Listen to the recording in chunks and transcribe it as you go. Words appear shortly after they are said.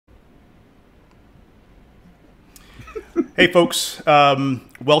Hey, folks.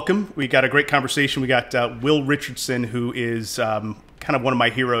 Welcome. We got a great conversation. We got Will Richardson, who is kind of one of my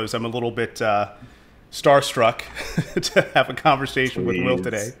heroes. I'm a little bit starstruck to have a conversation with Will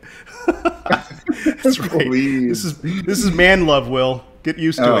today. That's right. Please. This is man love, Will. Get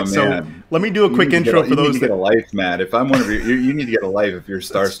used to it. Man. So let me do a quick intro for those that get a life, Matt. If I'm one of you need to get a life if you're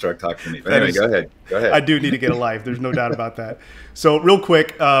starstruck talking to me. But anyway, go ahead. Go ahead. I do need to get a life. There's no doubt about that. So real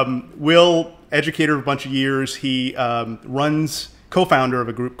quick, Will, educator of a bunch of years, he co-founder of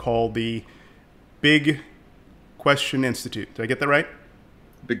a group called the Big Question Institute. Did I get that right?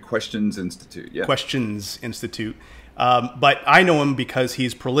 Big Questions Institute. Yeah. Questions Institute. But I know him because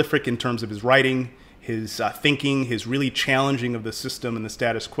he's prolific in terms of his writing, his thinking, his really challenging of the system and the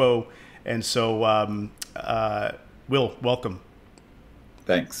status quo. And so, Will, welcome.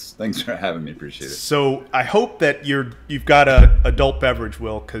 Thanks for having me. Appreciate it. So I hope that you've got a adult beverage,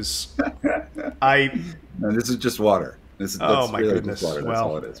 Will, because No, this is just water. Oh my really goodness! Water. That's well,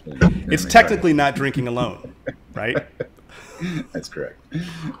 all it is. It's technically not drinking alone, right? That's correct.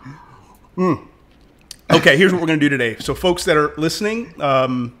 Okay, here's what we're going to do today. So folks that are listening, let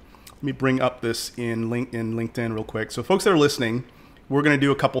me bring up this in LinkedIn real quick. So folks that are listening, we're going to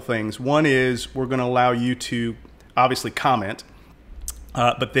do a couple things. One is we're going to allow you to obviously comment,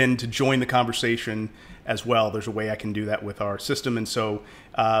 but then to join the conversation as well. There's a way I can do that with our system. And so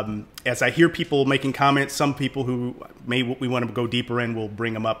as I hear people making comments, some people who we want to go deeper in, we'll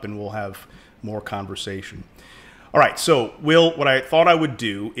bring them up and we'll have more conversation. All right, so Will, what I thought I would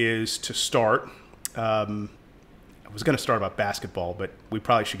do is to start, I was going to start about basketball, but we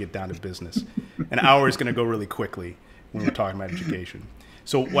probably should get down to business. An hour is going to go really quickly when we're talking about education.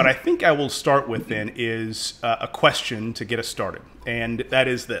 So what I think I will start with then is a question to get us started, and that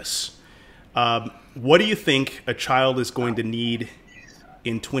is this. What do you think a child is going to need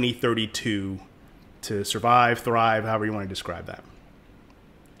in 2032 to survive, thrive, however you want to describe that?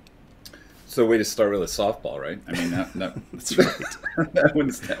 So way to start with a softball, right? I mean, That's right.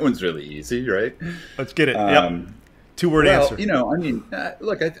 that one's really easy, right? Let's get it. Yep. Two-word answer. I mean,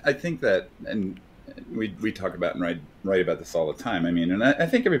 look, I think that, and we talk about and write about this all the time. I mean, and I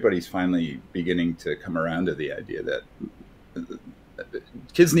think everybody's finally beginning to come around to the idea that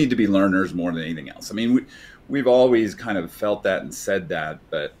kids need to be learners more than anything else. I mean, we've always kind of felt that and said that,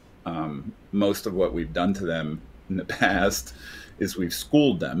 but most of what we've done to them in the past is we've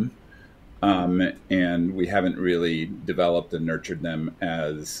schooled them. And we haven't really developed and nurtured them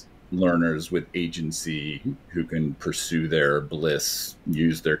as learners with agency who can pursue their bliss,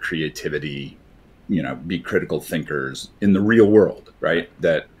 use their creativity, be critical thinkers in the real world, right?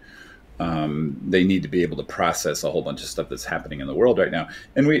 That they need to be able to process a whole bunch of stuff that's happening in the world right now.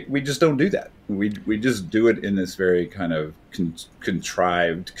 And we just don't do that. We just do it in this very kind of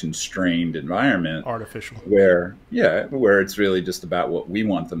contrived, constrained environment. Artificial. Where it's really just about what we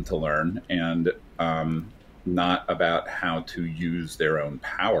want them to learn and not about how to use their own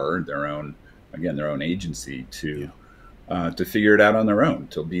power, their own agency to figure it out on their own,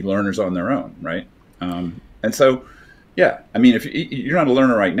 to be learners on their own, right? And so, yeah, I mean, if you're not a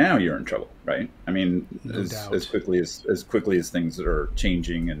learner right now, you're in trouble, right? I mean, as quickly as things that are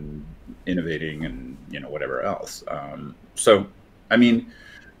changing and innovating and whatever else. So, I mean,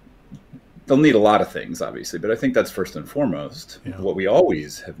 they'll need a lot of things, obviously, but I think that's first and foremost what we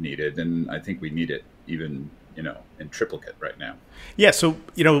always have needed, and I think we need it even in triplicate right now. Yeah. So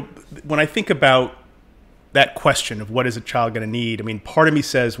when I think about that question of what is a child going to need, I mean, part of me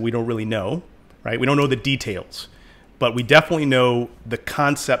says we don't really know, right? We don't know the details. But we definitely know the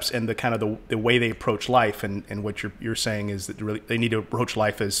concepts and the kind of the way they approach life, and what you're saying is that really they need to approach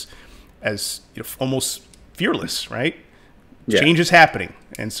life as almost fearless, right? Yeah. Change is happening,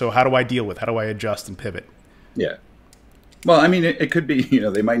 and so how do I deal with? How do I adjust and pivot? Yeah. Well, I mean, it could be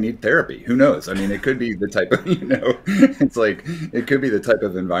they might need therapy. Who knows? I mean, it could be the type of it's like it could be the type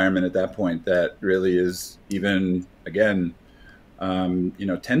of environment at that point that really is even 10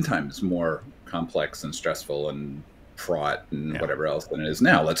 times more complex and stressful and fraught and whatever else than it is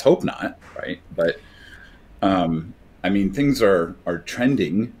now. Let's hope not, right? But I mean, things are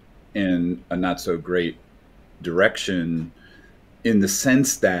trending in a not so great direction in the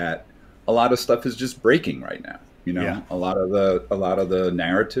sense that a lot of stuff is just breaking right now. A lot of the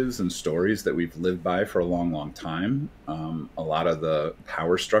narratives and stories that we've lived by for a long time, a lot of the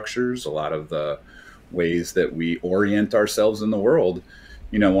power structures, a lot of the ways that we orient ourselves in the world.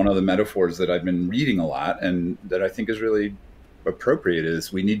 One of the metaphors that I've been reading a lot and that I think is really appropriate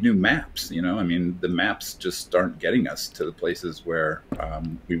is we need new maps. I mean, the maps just aren't getting us to the places where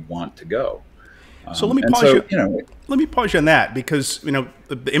we want to go. So let me pause you. Let me pause you on that because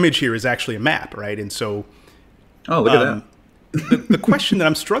the image here is actually a map, right? And so Oh, look at that. The question that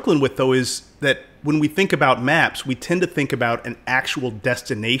I'm struggling with, though, is that when we think about maps, we tend to think about an actual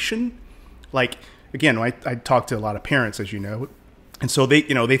destination. Like, again, I talk to a lot of parents, as you know, and so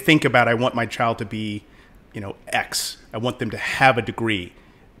they think about, I want my child to be, X. I want them to have a degree,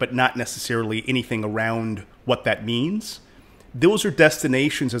 but not necessarily anything around what that means. Those are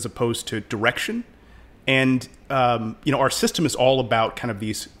destinations as opposed to direction. And, our system is all about kind of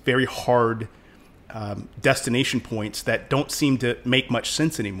these very hard destination points that don't seem to make much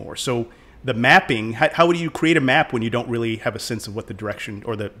sense anymore. So the mapping, how do you create a map when you don't really have a sense of what the direction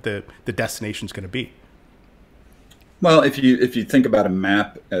or the destination is going to be? Well, if you think about a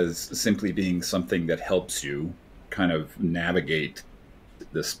map as simply being something that helps you kind of navigate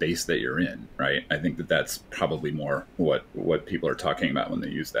the space that you're in, right? I think that that's probably more what people are talking about when they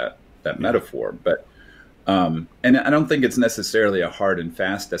use that metaphor. But and I don't think it's necessarily a hard and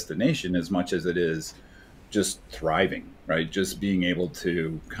fast destination as much as it is just thriving, right? Just being able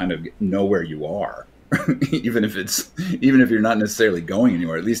to kind of know where you are, even if you're not necessarily going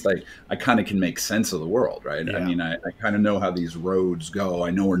anywhere. At least I kind of can make sense of the world, right? Yeah. I mean, I kind of know how these roads go.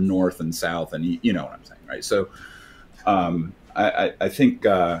 I know where north and south, and you know what I'm saying, right? So I think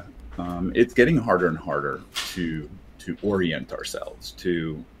it's getting harder and harder to orient ourselves,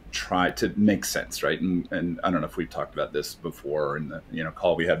 to try to make sense, right? And I don't know if we've talked about this before in the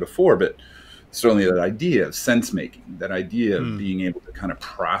call we had before, but certainly that idea of sense making, that idea of being able to kind of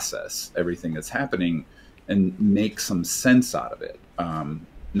process everything that's happening and make some sense out of it,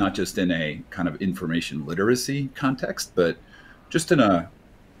 not just in a kind of information literacy context, but just in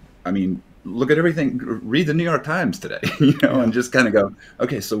look at everything, read the New York Times today, and just kind of go,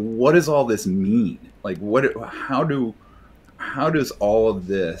 okay, so what does all this mean? Like, how does all of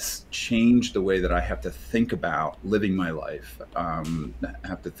this change the way that I have to think about living my life?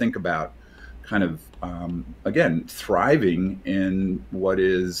 Have to think about kind of, again, thriving in what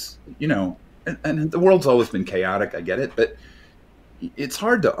is, and the world's always been chaotic. I get it, but it's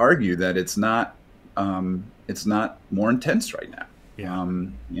hard to argue that it's not more intense right now. Yeah.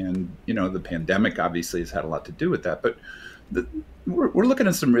 And the pandemic obviously has had a lot to do with that, but we're looking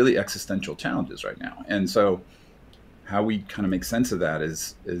at some really existential challenges right now. And so how we kind of make sense of that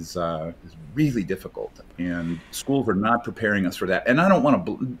is really difficult, and schools are not preparing us for that. And I don't want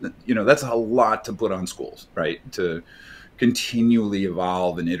to, that's a lot to put on schools, right? To continually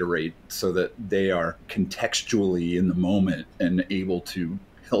evolve and iterate so that they are contextually in the moment and able to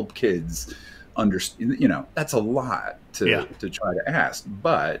help kids understand. That's a lot to try to ask.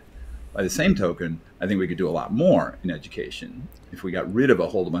 But by the same token, I think we could do a lot more in education if we got rid of a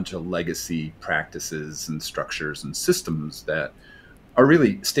whole bunch of legacy practices and structures and systems that are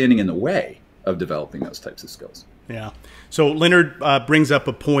really standing in the way of developing those types of skills. Yeah. So Leonard brings up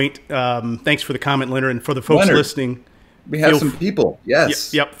a point. Thanks for the comment, Leonard. And for the folks listening, we have some people.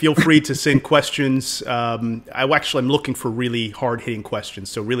 Yes. Yep. Feel free to send questions. I'm looking for really hard-hitting questions.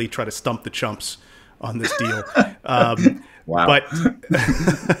 So really try to stump the chumps on this deal. Wow. But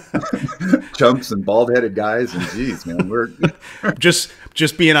chumps and bald-headed guys, and geez, man, we're just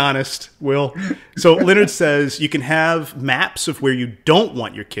being honest, Will. So Leonard says you can have maps of where you don't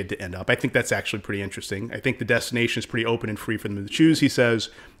want your kid to end up. I think that's actually pretty interesting. I think the destination is pretty open and free for them to choose, he says,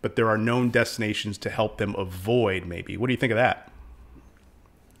 but there are known destinations to help them avoid maybe. What do you think of that?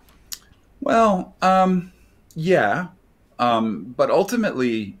 Well, yeah. But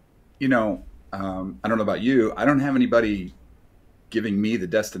ultimately, I don't know about you, I don't have anybody giving me the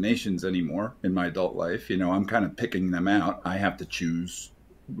destinations anymore in my adult life. I'm kind of picking them out. I have to choose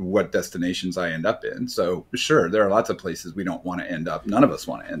what destinations I end up in. So sure, there are lots of places we don't want to end up. None of us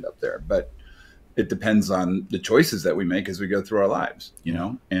want to end up there, but it depends on the choices that we make as we go through our lives,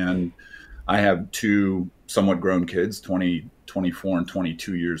 and I have two somewhat grown kids, 24 and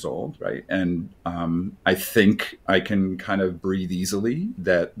 22 years old, right? And I think I can kind of breathe easily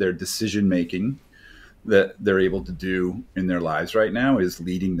that their decision-making that they're able to do in their lives right now is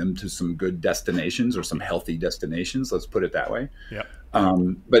leading them to some good destinations or some healthy destinations. Let's put it that way. Yeah.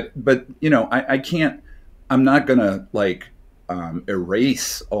 But I can't, I'm not going to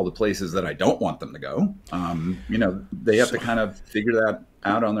erase all the places that I don't want them to go. They have to kind of figure that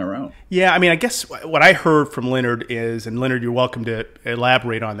out on their own. Yeah, I guess what I heard from Leonard is, and Leonard, you're welcome to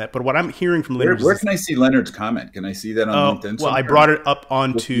elaborate on that, but what I'm hearing from Leonard where can I see Leonard's comment? Can I see that on LinkedIn? Well, I brought it up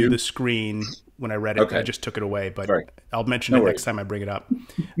onto the screen when I read it. Okay. I just took it away, but I'll mention it next time I bring it up.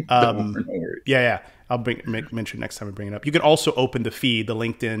 No worries. Yeah. I'll mention it next time I bring it up. You can also open the feed, the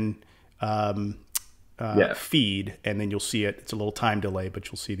LinkedIn feed, and then you'll see it. It's a little time delay, but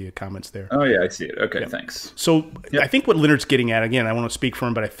you'll see the comments there. Oh, yeah, I see it. Okay, thanks. So I think what Leonard's getting at, again, I want to speak for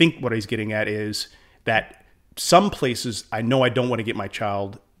him, but I think what he's getting at is that some places I know I don't want to get my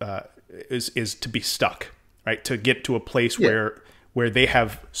child is to be stuck, right? To get to a place where they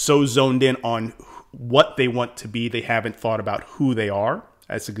have so zoned in on what they want to be, they haven't thought about who they are.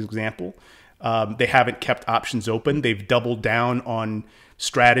 As an example, they haven't kept options open. They've doubled down on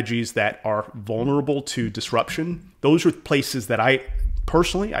strategies that are vulnerable to disruption. Those are places that I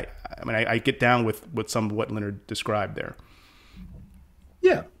personally, I get down with some of what Leonard described there.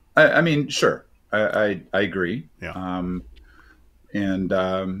 Yeah, I mean, sure, I agree. Yeah. And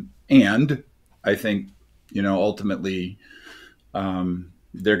I think, you know, ultimately,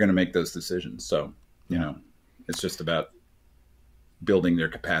 they're going to make those decisions. So, you know, it's just about building their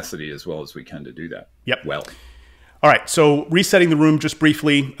capacity as well as we can to do that. Yep. Well. All right. So resetting the room just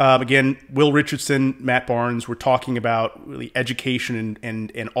briefly. Again, Will Richardson, Matt Barnes, we're talking about really education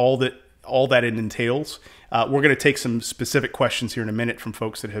and all that it entails. We're going to take some specific questions here in a minute from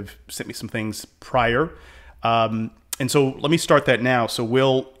folks that have sent me some things prior. And so let me start that now. So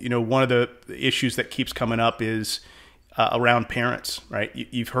Will, you know, one of the issues that keeps coming up is around parents, right?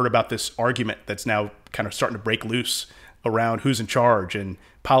 You've heard about this argument that's now kind of starting to break loose around who's in charge, and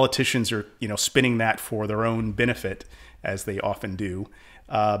politicians are, you know, spinning that for their own benefit, as they often do.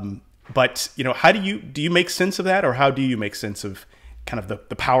 But, you know, how do you make sense of that, or how do you make sense of kind of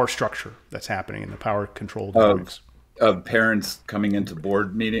the power structure that's happening and the power control dynamics? Of parents coming into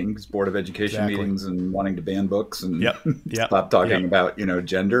board meetings, board of education meetings, and wanting to ban books and stop talking about, you know,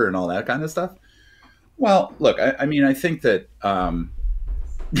 gender and all that kind of stuff. Well, look, I mean, I think that how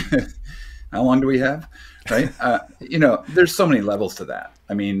long do we have? Right. You know, there's so many levels to that.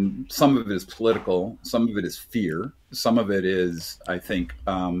 I mean, some of it is political. Some of it is fear. Some of it is, I think,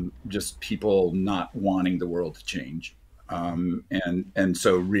 just people not wanting the world to change. And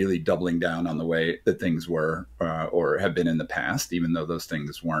so really doubling down on the way that things were or have been in the past, even though those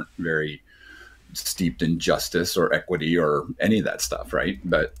things weren't very steeped in justice or equity or any of that stuff. Right.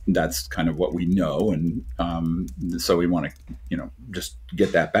 But that's kind of what we know. And so we want to, you know, just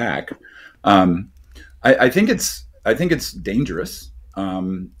get that back. I think it's dangerous.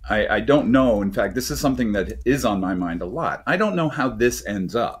 I don't know. In fact, this is something that is on my mind a lot. I don't know how this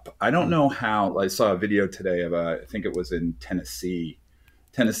ends up. I don't know how. I saw a video today of I think it was in Tennessee.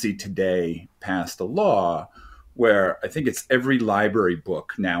 Tennessee today passed a law where I think it's every library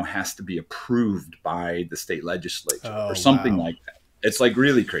book now has to be approved by the state legislature or something like that. It's like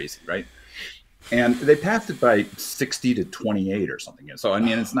really crazy, right? And they passed it by 60 to 28 or something. So I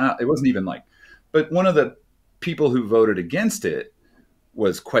mean, it wasn't even like. But one of the people who voted against it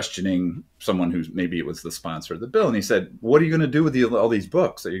was questioning someone who's maybe it was the sponsor of the bill. And he said, what are you going to do with all these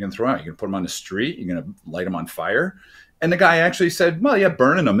books that you're going to throw out? You're going to put them on the street? You're going to light them on fire? And the guy actually said, well, yeah,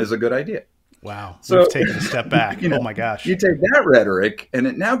 burning them is a good idea. Wow. So we've taken a step back. You know, oh, my gosh. You take that rhetoric and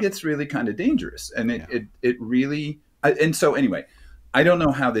it now gets really kind of dangerous. And it really and so anyway, I don't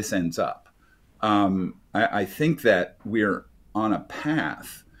know how this ends up. I think that we're on a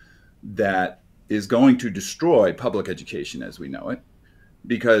path that is going to destroy public education as we know it,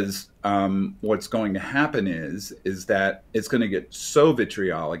 because what's going to happen is that it's going to get so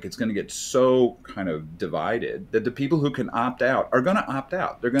vitriolic, it's going to get so kind of divided that the people who can opt out are going to opt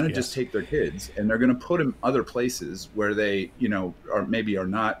out. They're going to just take their kids and they're going to put them other places where they, you know, are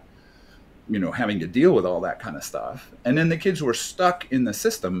not, you know, having to deal with all that kind of stuff. And then the kids who are stuck in the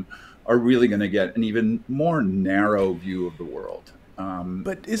system are really going to get an even more narrow view of the world.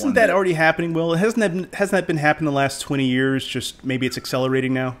 But isn't that already happening, Will? Hasn't that been happening the last 20 years? Just maybe it's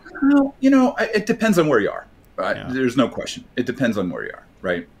accelerating now? Well, you know, it depends on where you are. Right? Yeah. There's no question. It depends on where you are,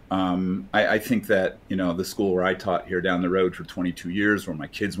 right? I think that, you know, the school where I taught here down the road for 22 years, where my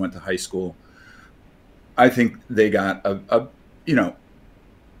kids went to high school, I think they got you know,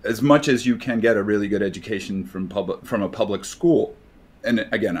 as much as you can get a really good education from a public school. And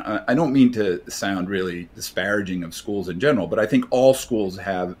again, I don't mean to sound really disparaging of schools in general, but I think all schools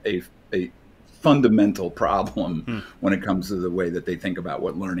have a fundamental problem when it comes to the way that they think about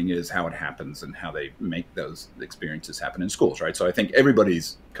what learning is, how it happens, and how they make those experiences happen in schools, right? So I think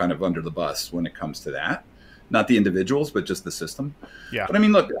everybody's kind of under the bus when it comes to that. Not the individuals, but just the system. Yeah. But I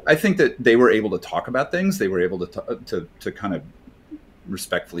mean, look, I think that they were able to talk about things. They were able to kind of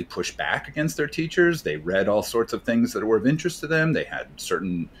respectfully push back against their teachers. They read all sorts of things that were of interest to them. They had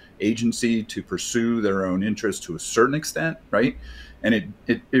certain agency to pursue their own interests to a certain extent, right? And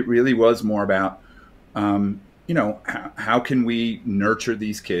it really was more about, you know, how can we nurture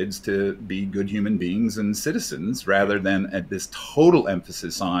these kids to be good human beings and citizens, rather than at this total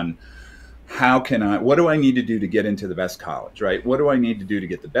emphasis on what do I need to do to get into the best college, right? What do I need to do to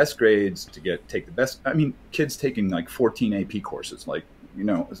get the best grades, take the best? I mean, kids taking like 14 AP courses, like,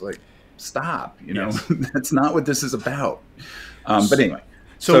 it's like, stop, Yes. that's not what this is about. But anyway,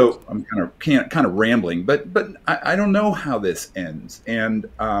 so I'm kind of rambling, but I don't know how this ends. And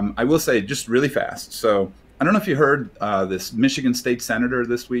I will say just really fast. So I don't know if you heard this Michigan State Senator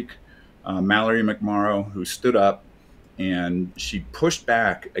this week, Mallory McMorrow, who stood up and she pushed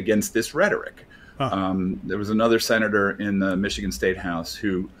back against this rhetoric. There was another senator in the Michigan State House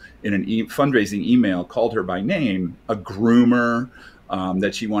who, in an fundraising email, called her by name a groomer,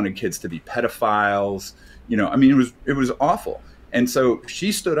 that she wanted kids to be pedophiles. I mean, it was awful. And so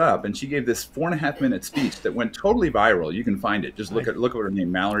she stood up and she gave this 4.5-minute speech that went totally viral. You can find it. Just look at her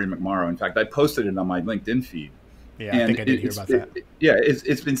name, Mallory McMorrow. In fact, I posted it on my LinkedIn feed. Yeah, and I think I did hear about that.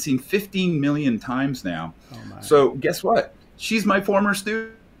 It's been seen 15 million times now. Oh my. So guess what? She's my former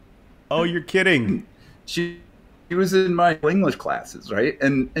student. Oh, you're kidding. She was in my English classes, right?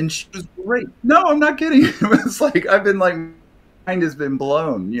 And she was great. No, I'm not kidding. It was like, I've been like, mind has been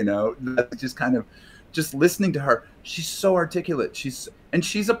blown, just kind of just listening to her. She's so articulate. She's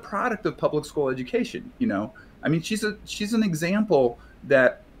a product of public school education. I mean, she's an example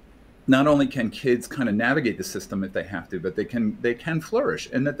that not only can kids kind of navigate the system if they have to, but they can flourish,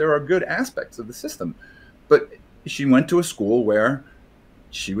 and that there are good aspects of the system. But she went to a school where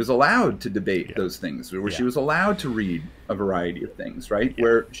she was allowed to debate those things, where she was allowed to read a variety of things, right?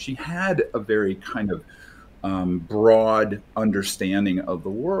 Where she had a very kind of broad understanding of the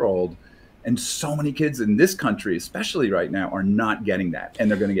world. And so many kids in this country, especially right now, are not getting that. And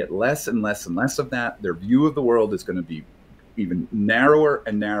they're going to get less and less and less of that. Their view of the world is going to be even narrower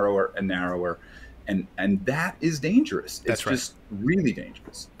and narrower and narrower. And that is dangerous. It's just really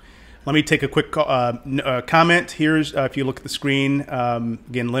dangerous. Let me take a quick comment. Here's, if you look at the screen,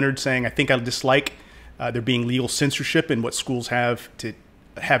 again, Leonard saying, I think I dislike there being legal censorship in what schools have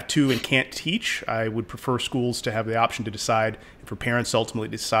and can't teach. I would prefer schools to have the option to decide, and for parents to ultimately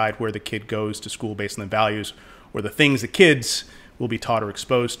decide where the kid goes to school based on the values or the things the kids will be taught or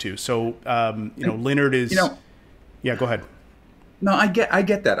exposed to. So, Leonard is, yeah, go ahead. No, I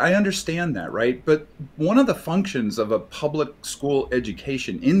get that. I understand that, right? But one of the functions of a public school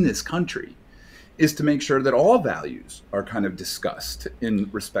education in this country is to make sure that all values are kind of discussed in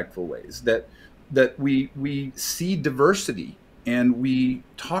respectful ways, that we see diversity and we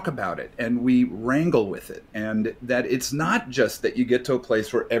talk about it and we wrangle with it, and that it's not just that you get to a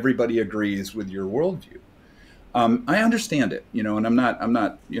place where everybody agrees with your worldview. I understand it, and I'm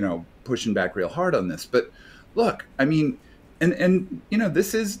not pushing back real hard on this, but look, I mean, and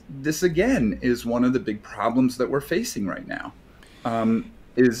this again is one of the big problems that we're facing right now.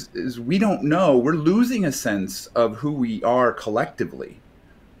 Is we don't know, we're losing a sense of who we are collectively,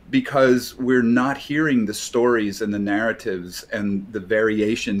 because we're not hearing the stories and the narratives and the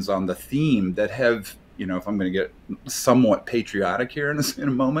variations on the theme that have, if I'm going to get somewhat patriotic here in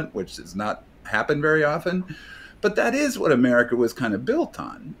a moment, which does not happen very often, but that is what America was kind of built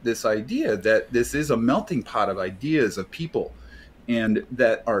on, this idea that this is a melting pot of ideas, of people, and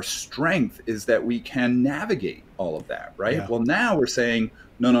that our strength is that we can navigate all of that, right? Yeah. Well, now we're saying,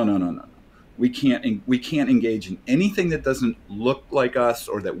 no. We can't engage in anything that doesn't look like us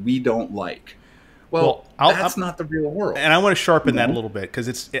or that we don't like. Well, that's not the real world. And I want to sharpen that a little bit,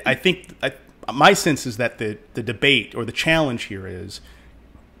 because my sense is that the debate or the challenge here is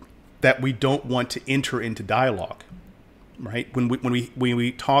that we don't want to enter into dialogue, right? When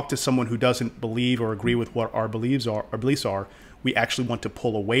we talk to someone who doesn't believe or agree with what our beliefs are, we actually want to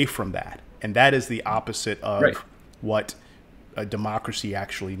pull away from that, and that is the opposite of what a democracy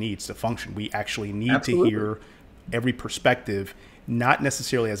actually needs to function. We actually need to hear every perspective, not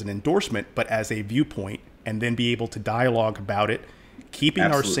necessarily as an endorsement, but as a viewpoint, and then be able to dialogue about it, keeping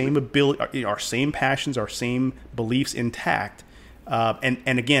our same ability, our same passions, our same beliefs intact.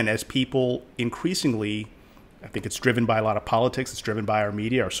 And again, as people increasingly, I think it's driven by a lot of politics, it's driven by our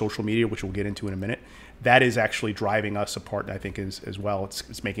media, our social media, which we'll get into in a minute. That is actually driving us apart, I think, as well.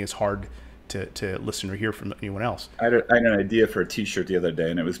 It's making us hard to listen or hear from anyone else. I had an idea for a T-shirt the other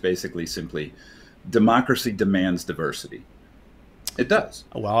day, and it was basically simply, democracy demands diversity. It does.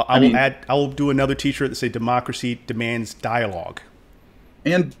 Well, I will do another T-shirt that say democracy demands dialogue.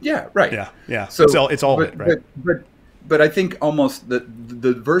 And yeah, right. Yeah. So it's all it, right? But I think almost the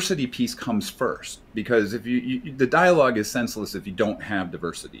diversity piece comes first, because if the dialogue is senseless if you don't have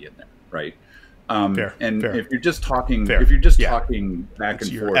diversity in there, right? Fair. If you're just talking, talking back and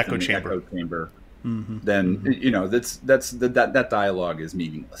forth in the echo chamber, then that dialogue is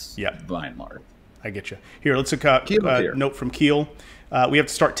meaningless. Yeah, by and large. I get you. Here, let's look at a note from Keel. we have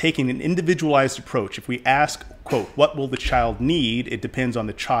to start taking an individualized approach. If we ask, quote, what will the child need? It depends on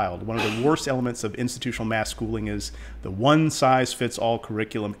the child. One of the worst elements of institutional mass schooling is the one-size-fits-all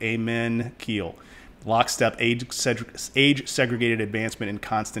curriculum. Amen, Keel. Lockstep, age-segregated advancement and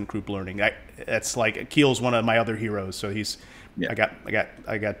constant group learning. That's like, Keel's one of my other heroes. So he's, yeah.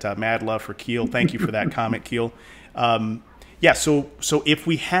 I got mad love for Keel. Thank you for that comment, Keel. Yeah. So if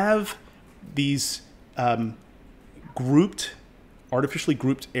we have these artificially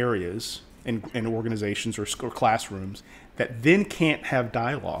grouped areas in organizations or classrooms that then can't have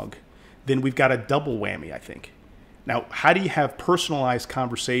dialogue, then we've got a double whammy, I think. Now, how do you have personalized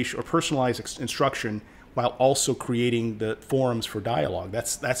conversation or personalized instruction while also creating the forums for dialogue?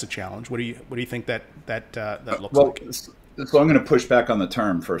 That's a challenge. What do you think that looks like? So I'm going to push back on the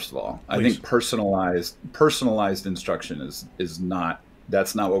term first of all. Please. I think personalized instruction is not,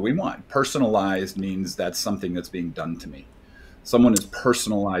 that's not what we want. Personalized means that's something that's being done to me. Someone is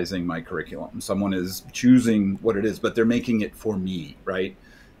personalizing my curriculum. Someone is choosing what it is, but they're making it for me, right?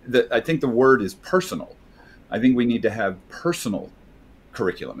 I think the word is personal. I think we need to have personal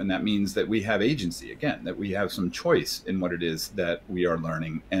curriculum, and that means that we have agency, again, that we have some choice in what it is that we are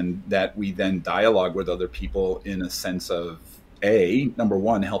learning, and that we then dialogue with other people in a sense of, number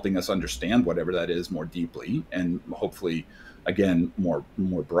one, helping us understand whatever that is more deeply, and hopefully, again, more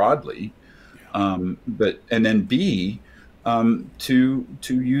broadly, and then B, to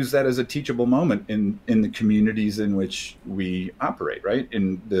use that as a teachable moment in the communities in which we operate, right?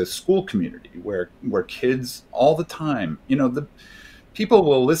 In the school community where kids all the time, the people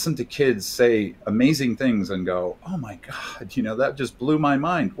will listen to kids say amazing things and go, oh my God, that just blew my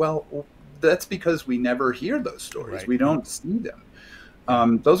mind. Well, that's because we never hear those stories. Right. We don't see them.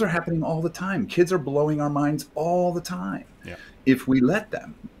 Those are happening all the time. Kids are blowing our minds all the time if we let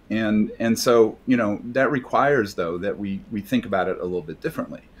them. And so, that requires, though, that we think about it a little bit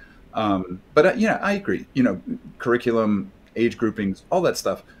differently. But I agree, curriculum, age groupings, all that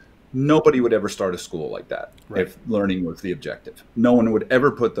stuff. Nobody would ever start a school like that if learning was the objective. No one would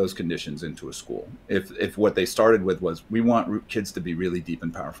ever put those conditions into a school. If what they started with was, we want kids to be really deep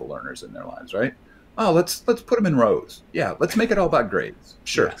and powerful learners in their lives, right? Oh, let's put them in rows. Yeah, let's make it all about grades.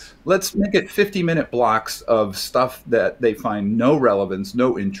 Sure. Yes. Let's make it 50-minute blocks of stuff that they find no relevance,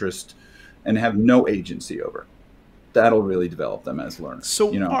 no interest, and have no agency over. That'll really develop them as learners. So,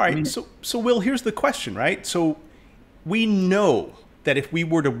 all right. So Will, here's the question, right? So we know that if we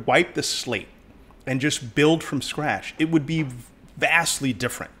were to wipe the slate and just build from scratch, it would be vastly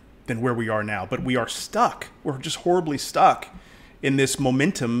different than where we are now. But we are stuck. We're just horribly stuck in this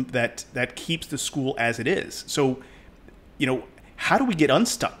momentum that keeps the school as it is. So, how do we get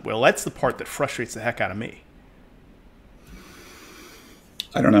unstuck? Well, that's the part that frustrates the heck out of me.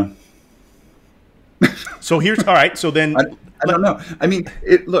 I don't know. So here's, all right. So then, I don't know. I mean,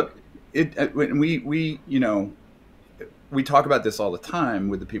 when we talk about this all the time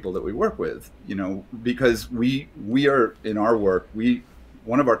with the people that we work with, because we are in our work,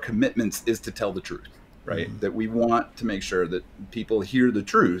 one of our commitments is to tell the truth. Right? Mm-hmm. That we want to make sure that people hear the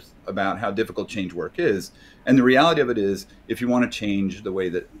truth about how difficult change work is. And the reality of it is, if you want to change the way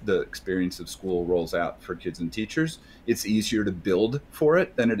that the experience of school rolls out for kids and teachers, it's easier to build for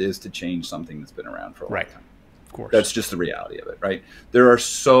it than it is to change something that's been around for a long time. Of course. That's just the reality of it, right? There are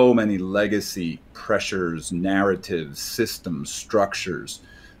so many legacy pressures, narratives, systems, structures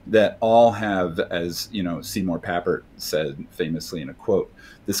that all have, as Seymour Papert said famously in a quote,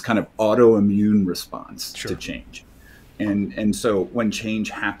 this kind of autoimmune response to change. And so when change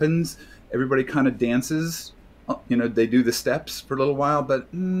happens, everybody kind of dances, they do the steps for a little while,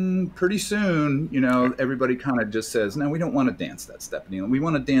 but pretty soon, everybody kind of just says, no, we don't want to dance that step anymore. We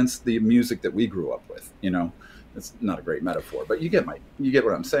want to dance the music that we grew up with, It's not a great metaphor, but you get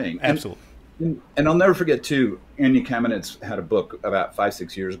what I'm saying. Absolutely. And I'll never forget too, Anya Kamenetz had a book about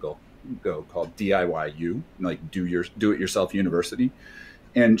 5-6 years ago called DIYU, like Do It Yourself University.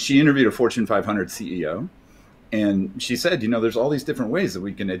 And she interviewed a Fortune 500 CEO. And she said, there's all these different ways that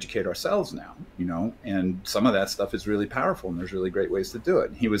we can educate ourselves now, and some of that stuff is really powerful and there's really great ways to do it.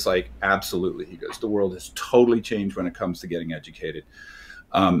 And he was like, absolutely. He goes, the world has totally changed when it comes to getting educated.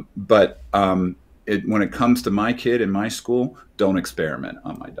 But when it comes to my kid and my school, don't experiment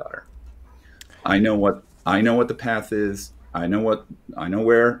on my daughter. I know what the path is. I know what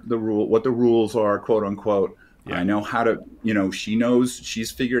the rules are, quote unquote. Yeah. I know how to, she knows,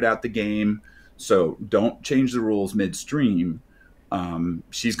 she's figured out the game. So don't change the rules midstream.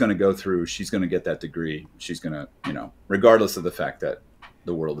 She's going to go through, she's going to get that degree. She's going to, regardless of the fact that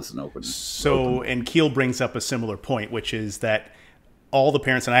the world isn't open. So, and Keel brings up a similar point, which is that all the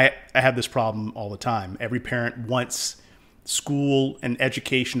parents, and I have this problem all the time. Every parent wants school and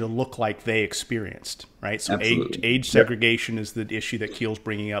education to look like they experienced, right? So age Yep. segregation is the issue that Keel's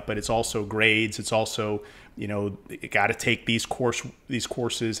bringing up, but it's also grades. It's also, you know, you got to take these courses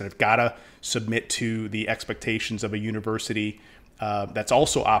and have got to submit to the expectations of a university that's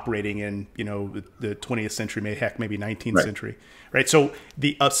also operating in, you know, the 20th century, maybe 19th Right. century, right? So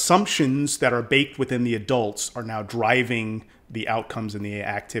the assumptions that are baked within the adults are now driving the outcomes and the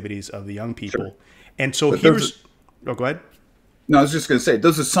activities of the young people. Sure. And so But oh, go ahead. No, I was just going to say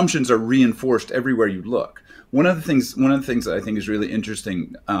those assumptions are reinforced everywhere you look. One of the things that I think is really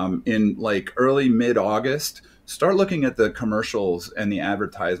interesting, in like early mid-August, start looking at the commercials and the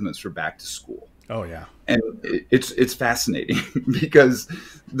advertisements for back to school. Oh yeah. And it's fascinating because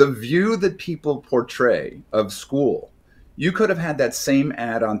the view that people portray of school, you could have had that same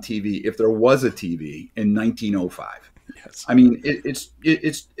ad on TV if there was a TV in 1905. Yes. I mean,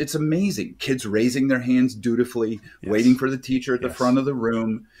 it's amazing. Kids raising their hands dutifully, Yes. waiting for the teacher at the Yes. front of the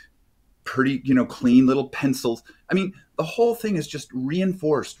room, pretty, you know, clean little pencils. I mean, the whole thing is just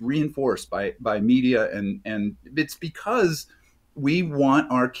reinforced by media, and it's because we want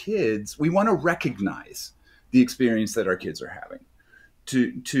we want to recognize the experience that our kids are having.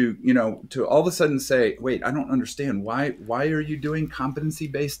 To all of a sudden say, wait, I don't understand. Why are you doing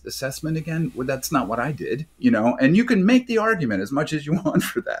competency-based assessment again? Well, that's not what I did, you know, and you can make the argument as much as you want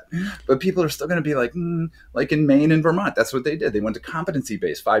for that. But people are still going to be like, like in Maine and Vermont, that's what they did. They went to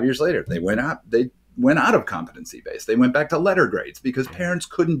competency-based. 5 years later, they went out of competency-based. They went back to letter grades because parents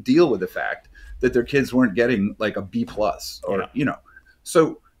couldn't deal with the fact that their kids weren't getting like a B+ or, you know,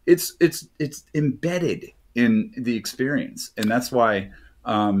 so it's embedded in the experience. And that's why,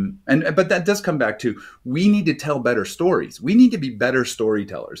 but that does come back to, we need to tell better stories. We need to be better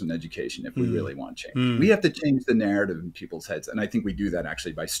storytellers in education if we really want change. We have to change the narrative in people's heads. And I think we do that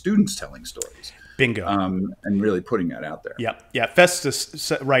actually by students telling stories. Bingo. And really putting that out there. Yeah.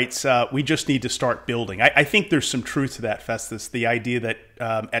 Festus writes, we just need to start building. I think there's some truth to that, Festus, the idea that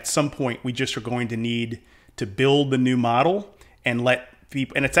at some point we just are going to need to build the new model and let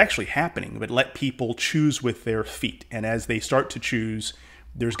people, and it's actually happening, but let people choose with their feet. And as they start to choose,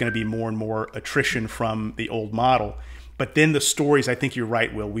 there's going to be more and more attrition from the old model. But then the stories, I think you're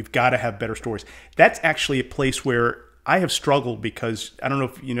right, Will, we've got to have better stories. That's actually a place where I have struggled because I don't know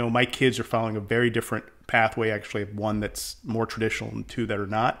if you know, my kids are following a very different pathway. Actually, I have one that's more traditional and two that are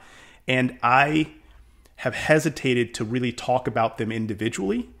not. And I have hesitated to really talk about them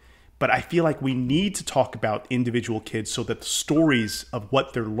individually. But I feel like we need to talk about individual kids so that the stories of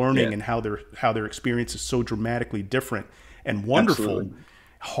what they're learning and how their experience is so dramatically different and wonderful, Absolutely.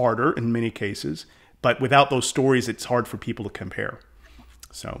 harder in many cases. But without those stories, it's hard for people to compare.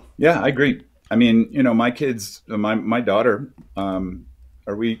 So yeah, I agree. I mean, you know, my kids, my daughter,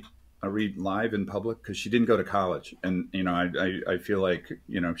 are we live in public? Because she didn't go to college, and you know, I feel like,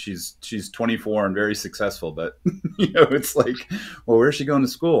 you know, she's 24 and very successful, but you know, it's like, well, where's she going to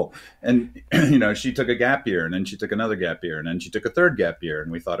school? And you know, she took a gap year, and then she took another gap year, and then she took a third gap year,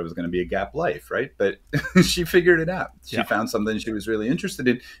 and we thought it was going to be a gap life, right? But she figured it out. She found something she was really interested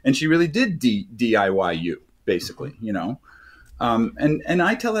in, and she really did DIY basically, you know. And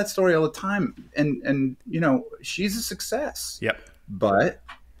I tell that story all the time, and you know, she's a success. Yep. But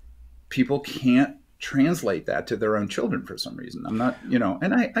people can't translate that to their own children for some reason. I'm not, you know,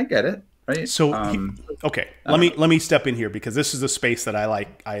 and I get it, right? So okay, let me step in here because this is a space that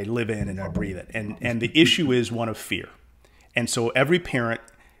I live in and I breathe it. And the issue is one of fear. And so every parent,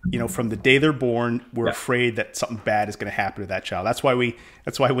 you know, from the day they're born, we're afraid that something bad is going to happen to that child. That's why when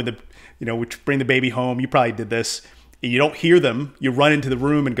we bring the baby home, you probably did this. You don't hear them. You run into the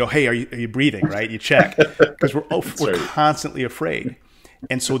room and go, "Hey, are you breathing?" Right? You check because we're constantly afraid,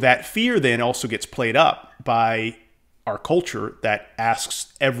 and so that fear then also gets played up by our culture that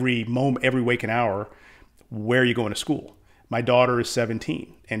asks every moment, every waking hour, "Where are you going to school?" My daughter is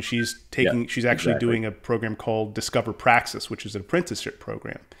 17, and she's actually doing a program called Discover Praxis, which is an apprenticeship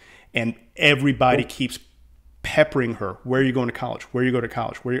program, and everybody keeps peppering her. Where are you going to college? Where are you going to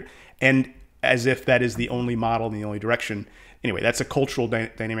college? And as if that is the only model and the only direction. Anyway, that's a cultural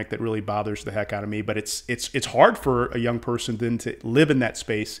dynamic that really bothers the heck out of me. But it's hard for a young person then to live in that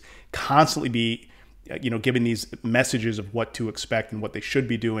space, constantly be, you know, given these messages of what to expect and what they should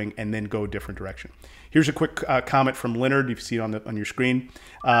be doing, and then go a different direction. Here's a quick comment from Leonard. You see it on your screen.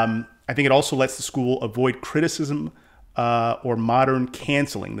 I think it also lets the school avoid criticism or modern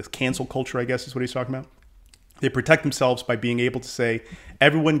canceling. This cancel culture, I guess, is what he's talking about. They protect themselves by being able to say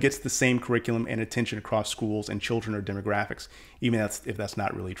everyone gets the same curriculum and attention across schools and children or demographics, even if that's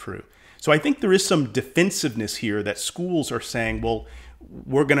not really true. So I think there is some defensiveness here that schools are saying, well,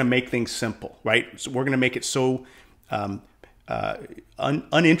 we're going to make things simple, right? So we're going to make it so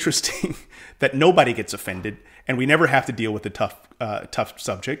uninteresting that nobody gets offended and we never have to deal with a tough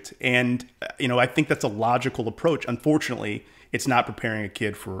subject. And, I think that's a logical approach. Unfortunately, it's not preparing a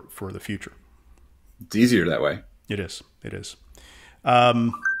kid for the future. It's easier that way. It is. It is.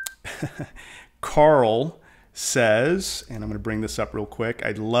 Carl says, and I'm going to bring this up real quick.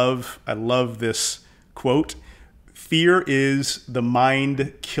 I love this quote. Fear is the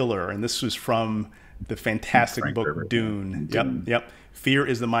mind killer. And this was from the fantastic book Dune. Yep. Fear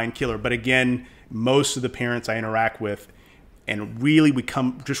is the mind killer. But again, most of the parents I interact with, and really we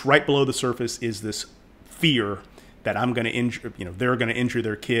come just right below the surface, is this fear that I'm going to injure, they're going to injure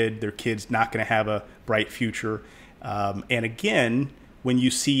their kid's not going to have a bright future. And again, when you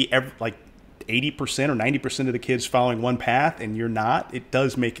see 80% or 90% of the kids following one path and you're not, it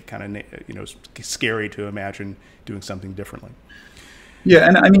does make it kind of, scary to imagine doing something differently. Yeah.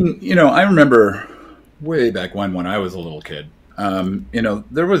 And I mean, I remember way back when I was a little kid,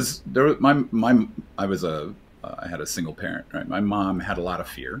 I had a single parent, right? My mom had a lot of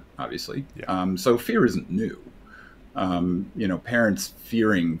fear, obviously. Yeah. So fear isn't new. Parents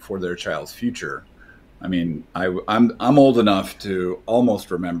fearing for their child's future. I mean, I'm old enough to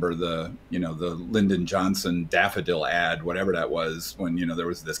almost remember the Lyndon Johnson daffodil ad, whatever that was, when, there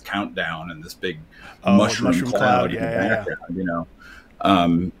was this countdown and this big mushroom cloud in the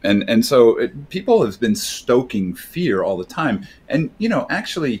background, and so people have been stoking fear all the time. And,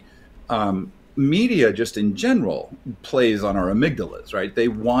 actually, media just in general plays on our amygdalas, right? They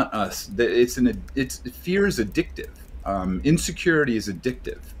want us, fear is addictive. Insecurity is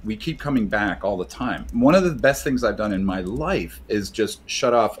addictive. We keep coming back all the time. One of the best things I've done in my life is just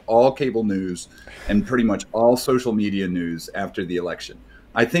shut off all cable news and pretty much all social media news after the election.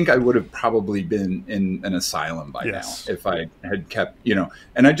 I think I would have probably been in an asylum by now if I had kept,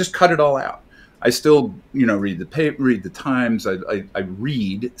 and I just cut it all out. I still, read the paper, read the Times. I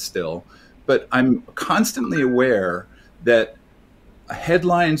read still, but I'm constantly aware that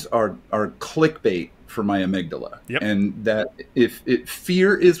headlines are clickbait for my amygdala. Yep. And that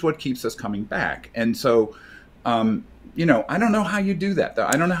fear is what keeps us coming back. And so, I don't know how you do that, though.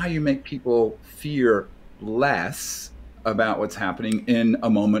 I don't know how you make people fear less about what's happening in a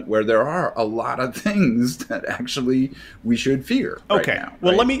moment where there are a lot of things that actually we should fear. Okay. Right now,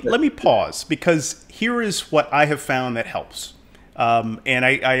 well, right? let me pause, because here is what I have found that helps. And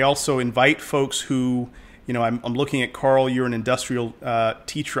I also invite folks who, I'm looking at Carl, you're an industrial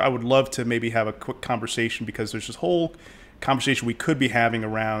teacher. I would love to maybe have a quick conversation, because there's this whole conversation we could be having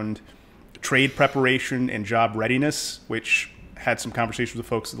around trade preparation and job readiness, which had some conversations with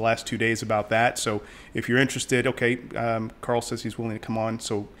folks in the last 2 days about that. So if you're interested, okay, Carl says he's willing to come on.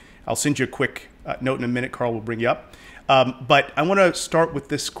 So I'll send you a quick note in a minute. Carl will bring you up. But I want to start with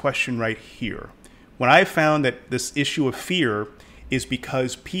this question right here. When I found that this issue of fear is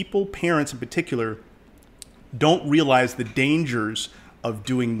because people, parents in particular, don't realize the dangers of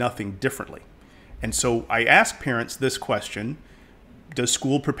doing nothing differently. And so I ask parents this question: does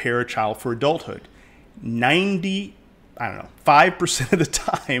school prepare a child for adulthood? 5% of the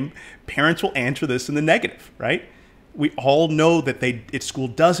time, parents will answer this in the negative, right? We all know that school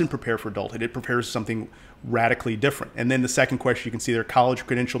doesn't prepare for adulthood. It prepares something radically different. And then the second question, you can see their college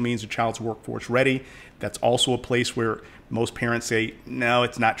credential means the child's workforce ready. That's also a place where most parents say, no,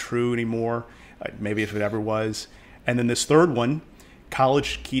 it's not true anymore. Maybe if it ever was. And then this third one,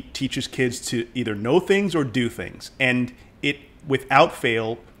 college teaches kids to either know things or do things. And it, without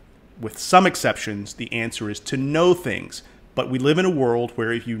fail, with some exceptions, the answer is to know things. But we live in a world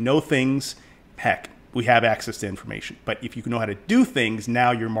where if you know things, heck, we have access to information. But if you know how to do things, now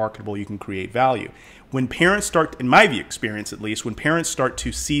you're marketable, you can create value. When parents start, in my view, experience at least, when parents start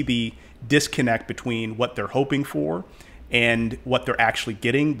to see the disconnect between what they're hoping for and what they're actually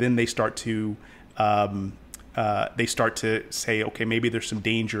getting, then they start to say, okay, maybe there's some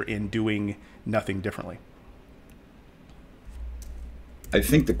danger in doing nothing differently. I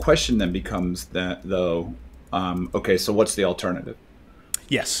think the question then becomes that, though, okay, so what's the alternative?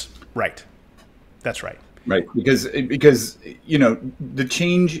 Yes, right. That's right. Right, because the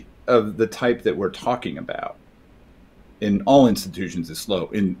change of the type that we're talking about in all institutions is slow.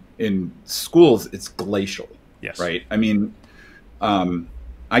 In schools, it's glacial. Yes. Right. I mean,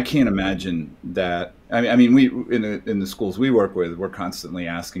 I can't imagine that. I mean, we in the schools we work with, we're constantly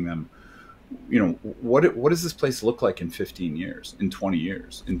asking them, what does this place look like in 15 years, in 20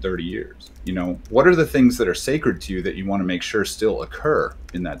 years, in 30 years? What are the things that are sacred to you that you want to make sure still occur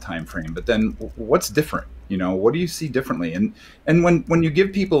in that time frame? But then what's different? What do you see differently? And when you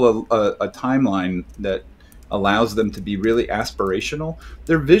give people a timeline that allows them to be really aspirational,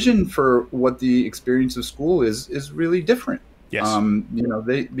 their vision for what the experience of school is really different. Yes.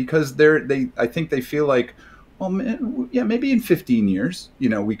 Because I think they feel like, well, yeah, maybe in 15 years,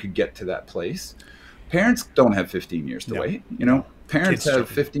 we could get to that place. Parents don't have 15 years to wait. Parents have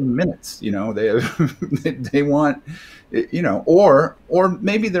 15 minutes. They have, they want, or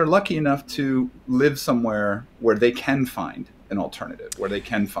maybe they're lucky enough to live somewhere where they can find an alternative, where they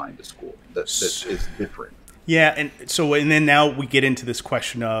can find a school that is different. Yeah, and then now we get into this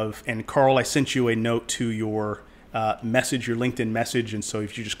question of, and Carl, I sent you a note to your message, your LinkedIn message, and so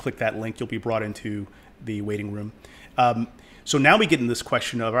if you just click that link, you'll be brought into the waiting room. So now we get into this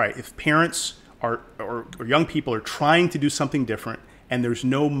question of, all right, if parents or young people are trying to do something different and there's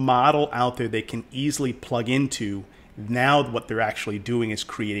no model out there they can easily plug into, now what they're actually doing is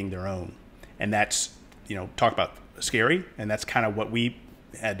creating their own. And that's, talk about scary, and that's kind of what we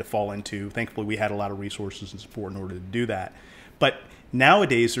had to fall into. Thankfully, we had a lot of resources and support in order to do that. But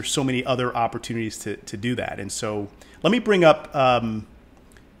nowadays, there's so many other opportunities to do that. And so let me bring up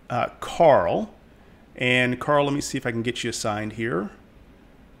Carl. And Carl, let me see if I can get you assigned here.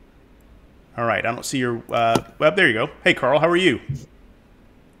 All right, I don't see your, well, there you go. Hey, Carl, how are you?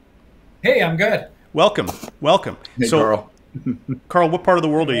 Hey, I'm good. Welcome. Hey, Carl. Carl, what part of the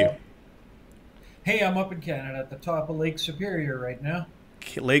world are you? Hey, I'm up in Canada at the top of Lake Superior right now.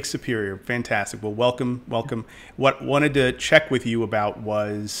 Lake Superior, fantastic. Well, welcome. What wanted to check with you about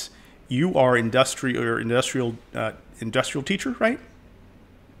was you are industrial teacher, right?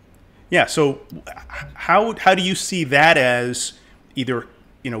 Yeah. So how do you see that as either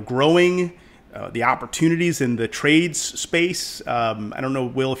growing the opportunities in the trades space? I don't know,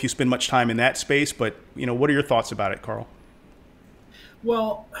 Will, if you spend much time in that space, but what are your thoughts about it, Carl?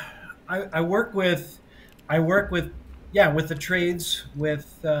 Well, I work with the trades,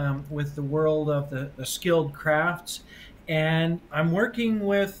 with the world of the skilled crafts, and I'm working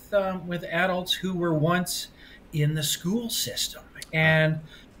with adults who were once in the school system, and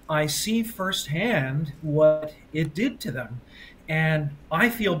I see firsthand what it did to them, and I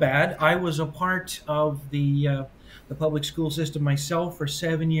feel bad. I was a part of the public school system myself for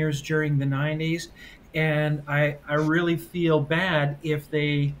 7 years during the 90s, and I really feel bad if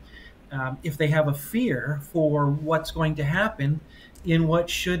they have a fear for what's going to happen in what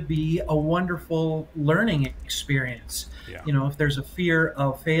should be a wonderful learning experience. Yeah. If there's a fear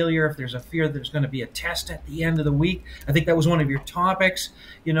of failure, if there's a fear there's going to be a test at the end of the week, I think that was one of your topics,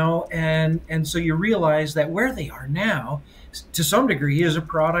 and so you realize that where they are now, to some degree, is a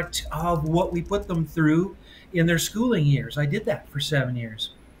product of what we put them through in their schooling years. I did that for 7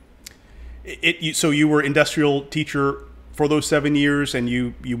 years. So you were industrial teacher for those 7 years, and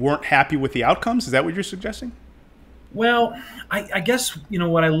you weren't happy with the outcomes? Is that what you're suggesting? Well, I guess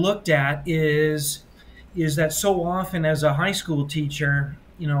what I looked at is that so often as a high school teacher,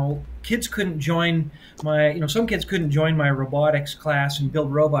 kids couldn't join some kids couldn't join my robotics class and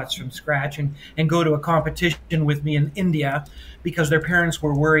build robots from scratch and go to a competition with me in India because their parents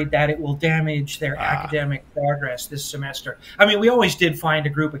were worried that it will damage their academic progress this semester. I mean, we always did find a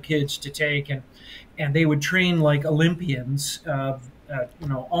group of kids to take, and they would train like Olympians,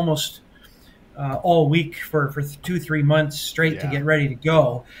 almost all week for 2-3 months straight to get ready to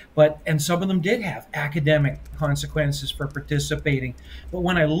go. And some of them did have academic consequences for participating. But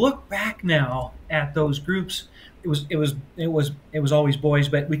when I look back now at those groups, it was always boys.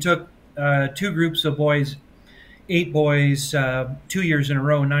 But we took 2 groups of boys, 8 boys, 2 years in a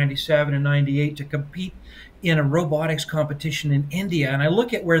row, 97 and 98, to compete in a robotics competition in India. And I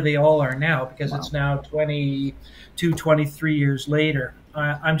look at where they all are now, because it's now 22, 23 years later.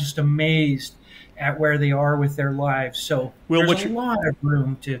 I'm just amazed at where they are with their lives. So there's a lot of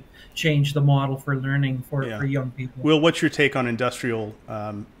room to change the model for learning for young people. Will, what's your take on industrial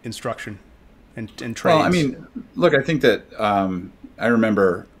instruction and trades? Well, I mean, look, I think that I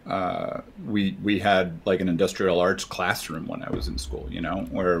remember we had like an industrial arts classroom when I was in school,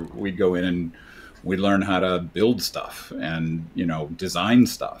 where we'd go in and we'd learn how to build stuff and, design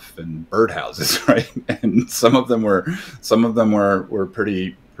stuff and birdhouses, right? And some of them were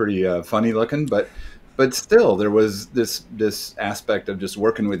pretty funny looking, but still there was this aspect of just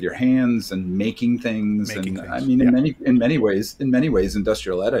working with your hands and making things. I mean, in many ways,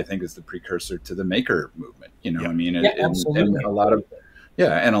 industrial ed, I think, is the precursor to the maker movement. I mean, absolutely. And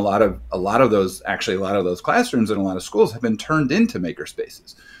a lot of those classrooms and a lot of schools have been turned into maker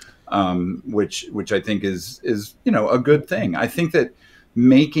spaces. Which I think is a good thing. I think that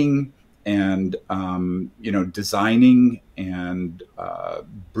making and designing and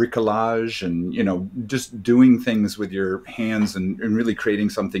bricolage and just doing things with your hands and really creating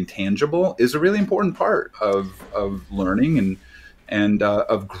something tangible is a really important part of learning and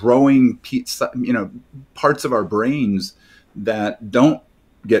of growing parts of our brains that don't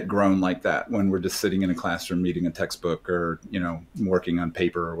get grown like that when we're just sitting in a classroom reading a textbook or, working on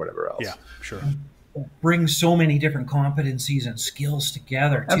paper or whatever else. Yeah, sure. Bring so many different competencies and skills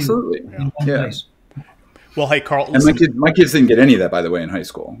together too. Absolutely. In one place. Well, hey, Carl. And my kids didn't get any of that, by the way, in high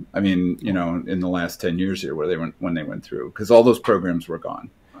school. I mean, in the last 10 years here, when they went through, because all those programs were gone.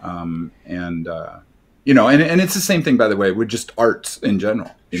 And it's the same thing, by the way, with just arts in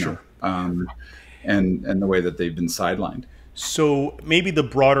general. Sure. And the way that they've been sidelined. So maybe the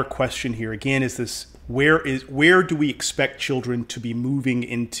broader question here again is this: where do we expect children to be moving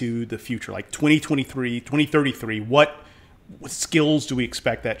into the future, like 2023, 2033? What skills do we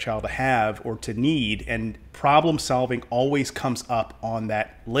expect that child to have or to need? And problem solving always comes up on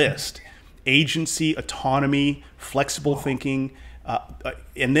that list. Agency, autonomy, flexible thinking,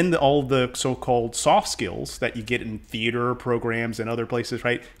 and then all the so-called soft skills that you get in theater programs and other places,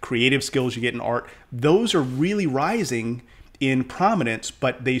 right? Creative skills you get in art. Those are really rising in prominence,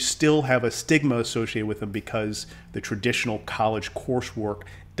 but they still have a stigma associated with them because the traditional college coursework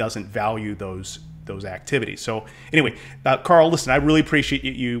doesn't value those activities. So anyway, Carl, listen, I really appreciate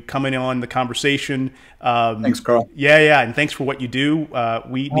you coming on the conversation. Thanks, Carl. Yeah, and thanks for what you do.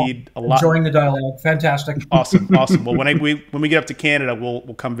 We need a lot. Enjoying the dialogue. Fantastic. Awesome. Well, when we get up to Canada, we'll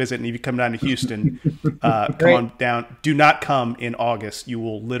come visit, and if you come down to Houston, come on down. Do not come in August. You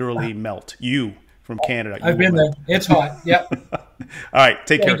will literally melt. You from Canada. I've been there. It's hot. Yep. All right.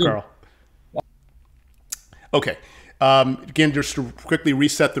 Take care, Carl. Okay. Again, just to quickly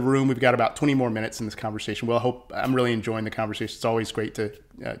reset the room, we've got about 20 more minutes in this conversation. Well, I'm really enjoying the conversation. It's always great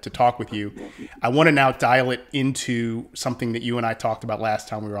to talk with you. I want to now dial it into something that you and I talked about last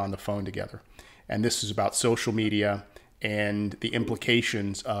time we were on the phone together. And this is about social media and the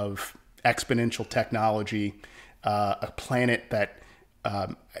implications of exponential technology, a planet that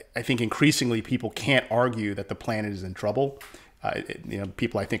I think increasingly people can't argue that the planet is in trouble.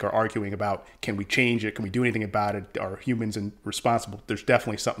 People I think are arguing about, can we change it? Can we do anything about it? Are humans responsible? There's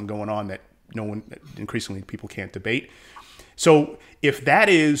definitely something going on that increasingly people can't debate. So if that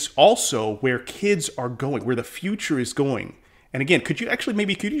is also where kids are going, where the future is going, and again, could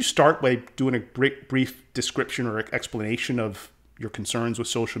you start by doing a brief description or explanation of your concerns with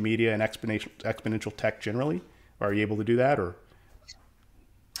social media and exponential tech generally? Are you able to do that, or?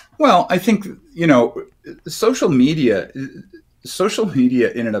 Well, I think, social media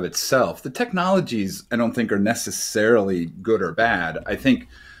in and of itself, the technologies I don't think are necessarily good or bad. I think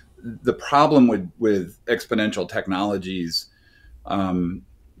the problem with exponential technologies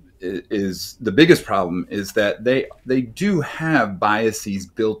is the biggest problem is that they do have biases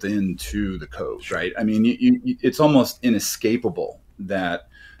built into the code, right? I mean, it's almost inescapable that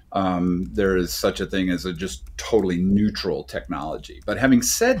there is such a thing as a just totally neutral technology. But having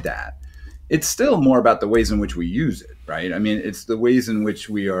said that, it's still more about the ways in which we use it, right? I mean, it's the ways in which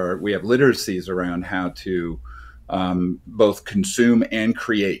we have literacies around how to both consume and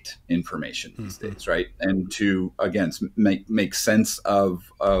create information these days, right? And to, again, make sense of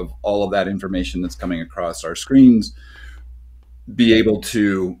all of that information that's coming across our screens, be able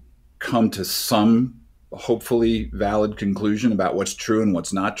to come to some hopefully valid conclusion about what's true and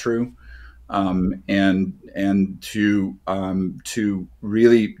what's not true. And to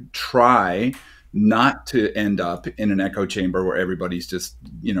really try not to end up in an echo chamber where everybody's just,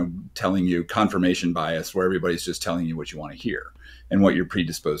 telling you confirmation bias, where everybody's just telling you what you want to hear and what you're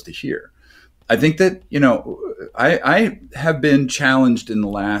predisposed to hear. I think that, I have been challenged in the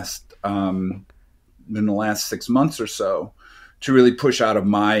last 6 months or so to really push out of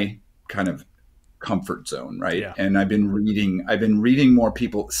my kind of comfort zone, right? Yeah. And I've been reading more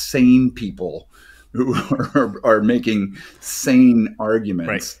sane people who are making sane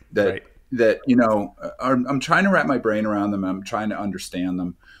arguments I'm trying to wrap my brain around them. I'm trying to understand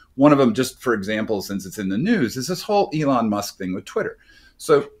them. One of them, just for example, since it's in the news, is this whole Elon Musk thing with Twitter.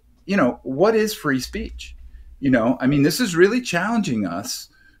 So, what is free speech? This is really challenging us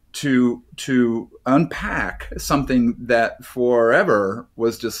to unpack something that forever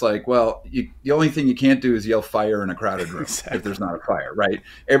was just like, well, the only thing you can't do is yell fire in a crowded room. Exactly. If there's not a fire, right?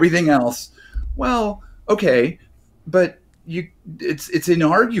 Everything else, well, okay, but it's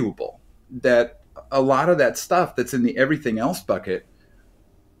inarguable that a lot of that stuff that's in the everything else bucket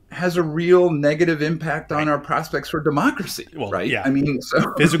has a real negative impact on our prospects for democracy, right? Yeah.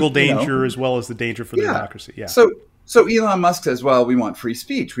 Physical danger as well as the danger for the democracy. Yeah. So Elon Musk says, well, we want free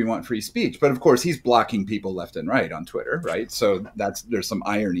speech. We want free speech. But of course, he's blocking people left and right on Twitter, right? So there's some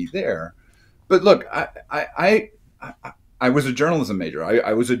irony there. But look, I was a journalism major.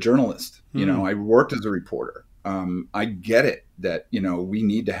 I was a journalist. I worked as a reporter. I get it that, we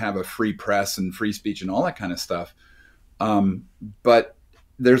need to have a free press and free speech and all that kind of stuff. But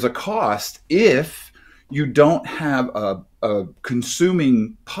there's a cost if you don't have a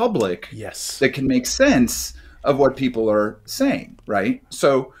consuming public Yes. that can make sense of what people are saying, right?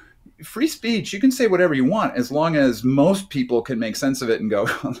 So free speech, you can say whatever you want as long as most people can make sense of it and go,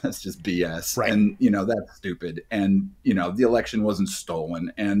 oh, that's just BS. Right. And, that's stupid. And, the election wasn't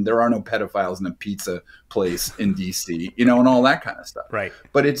stolen and there are no pedophiles in a pizza place in DC, and all that kind of stuff. Right.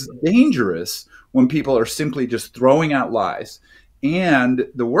 But it's dangerous when people are simply just throwing out lies. And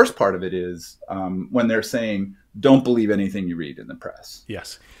the worst part of it is when they're saying, don't believe anything you read in the press.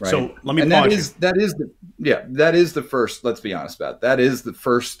 Yes. Right? So let me pause that is the first, let's be honest about it. That is the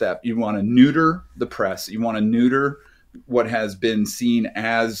first step. You want to neuter the press. You want to neuter what has been seen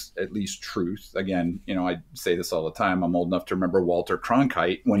as at least truth. Again, I say this all the time. I'm old enough to remember Walter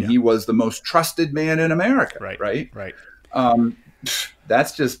Cronkite when he was the most trusted man in America. Right.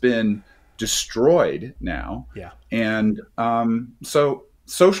 That's just been destroyed now. Yeah. And so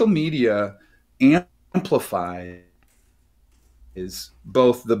social media amplifies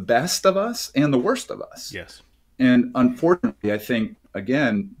both the best of us and the worst of us. Yes. And unfortunately, I think,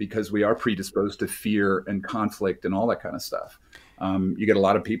 again, because we are predisposed to fear and conflict and all that kind of stuff, you get a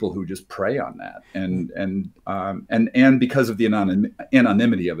lot of people who just prey on that. And because of the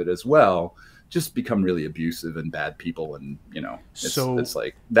anonymity of it as well, just become really abusive and bad people. And, it's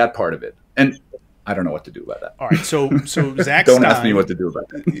like that part of it. And I don't know what to do about that. All right. So Zach Don't Stein, ask me what to do about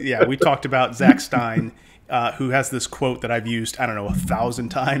that. Yeah, we talked about Zach Stein, who has this quote that I've used, 1,000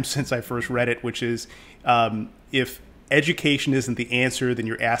 times since I first read it, which is, if education isn't the answer, then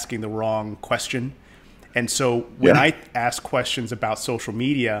you're asking the wrong question. And so when I ask questions about social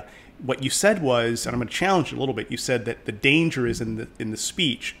media, what you said was, and I'm going to challenge it a little bit, you said that the danger is in the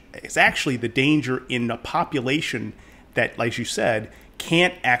speech. It's actually the danger in a population that, like you said,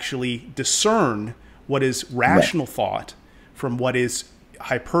 can't actually discern what is rational thought from what is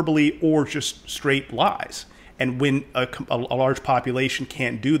hyperbole or just straight lies. And when a large population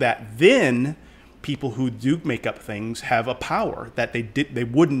can't do that, then people who do make up things have a power that they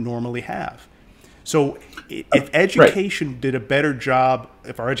wouldn't normally have. So if education did a better job,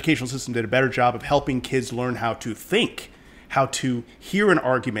 if our educational system did a better job of helping kids learn how to think, how to hear an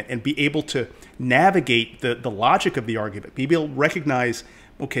argument and be able to navigate the logic of the argument, be able to recognize,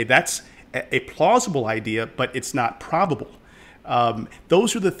 okay, that's a plausible idea, but it's not probable.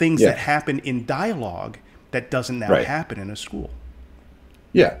 Those are the things that happen in dialogue that doesn't now happen in a school.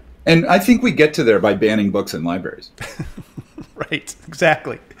 Yeah. And I think we get to there by banning books in libraries. Right.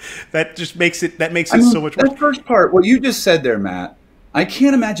 Exactly. That just makes it, so much worse. That first part, what you just said there, Matt, I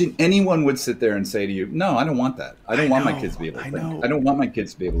can't imagine anyone would sit there and say to you, no, I don't want that. I don't want my kids to be able to think. I don't want my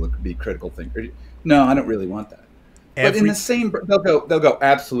kids to be able to be critical thinkers. No, I don't really want that. But in the same, they'll go,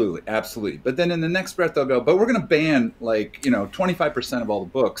 absolutely, absolutely. But then in the next breath, they'll go, but we're going to ban 25% of all the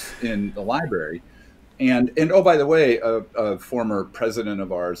books in the library. And oh, by the way, a former president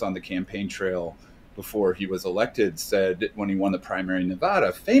of ours on the campaign trail before he was elected said, when he won the primary in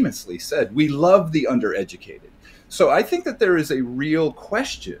Nevada, famously said, we love the undereducated. So I think that there is a real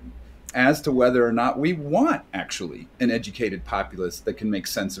question as to whether or not we want actually an educated populace that can make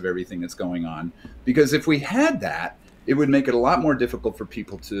sense of everything that's going on. Because if we had that, it would make it a lot more difficult for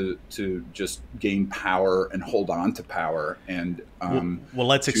people to just gain power and hold on to power. And well,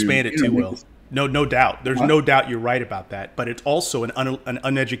 let's expand it too, Will. No doubt. There's no doubt you're right about that. But it's also an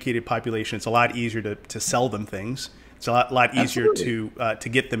uneducated population. It's a lot easier to sell them things. It's a lot easier to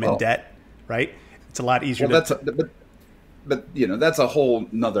get them in debt, right? It's a lot easier. Well, but that's a whole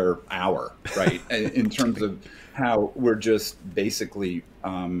nother hour, right? In terms of how we're just basically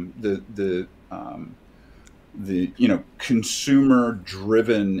the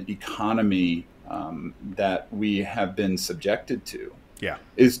consumer-driven economy that we have been subjected to. Yeah,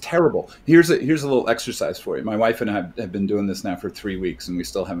 is terrible. Here's a little exercise for you. My wife and I have been doing this now for 3 weeks, and we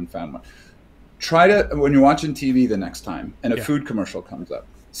still haven't found one. Try to, when you're watching TV the next time, and a food commercial comes up,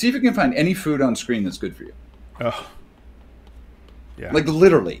 see if you can find any food on screen that's good for you. Oh, yeah. Like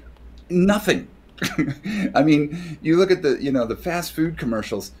literally nothing. I mean, you look at the fast food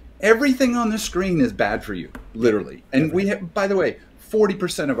commercials. Everything on the screen is bad for you, literally. And we have, by the way,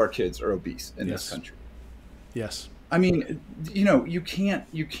 40% of our kids are obese in this country. Yes. I mean, you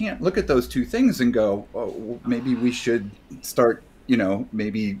can't look at those two things and go, oh, maybe we should start,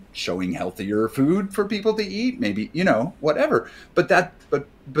 maybe showing healthier food for people to eat, maybe, whatever. But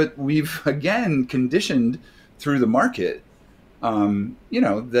we've again conditioned through the market,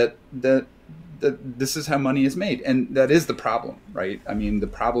 that this is how money is made, and that is the problem, right? I mean, the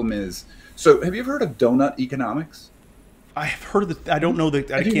problem is. So, have you ever heard of donut economics? I've heard of it. I don't know that.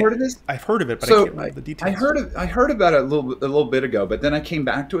 Have you heard of this? I've heard of it, but So I can't remember the details. I heard about it a little bit ago, but then I came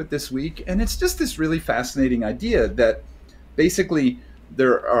back to it this week, and it's just this really fascinating idea that basically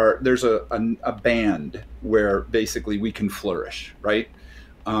there's a band where basically we can flourish, right?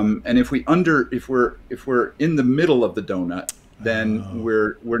 And if we're in the middle of the donut, then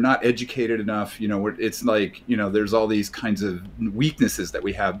we're not educated enough. It's like, there's all these kinds of weaknesses that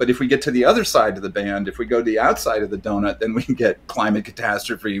we have. But if we get to the other side of the band, if we go to the outside of the donut, then we get climate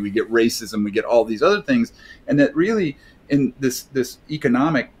catastrophe, we get racism, we get all these other things. And that really, in this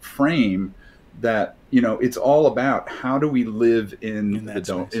economic frame, that it's all about how do we live in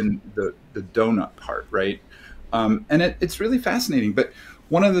the donut part, right? And it's really fascinating. But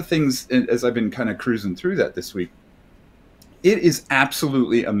one of the things, as I've been kind of cruising through that this week, it is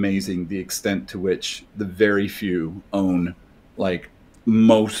absolutely amazing the extent to which the very few own like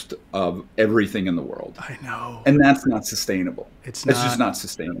most of everything in the world. I know. And that's not sustainable. It's just not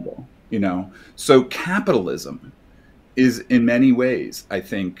sustainable, So capitalism is in many ways, I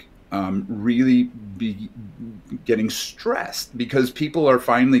think, really getting stressed because people are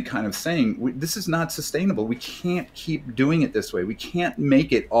finally kind of saying, this is not sustainable. We can't keep doing it this way. We can't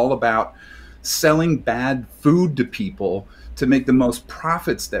make it all about selling bad food to people to make the most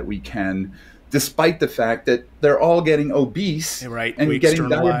profits that we can, despite the fact that they're all getting obese, right? And getting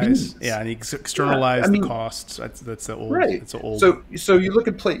diabetes. Yeah, and externalize the costs. That's the old. Right. It's old. So you look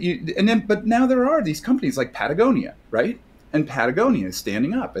at but now there are these companies like Patagonia, right? And Patagonia is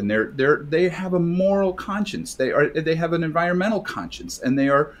standing up, and they have a moral conscience. They have an environmental conscience, and they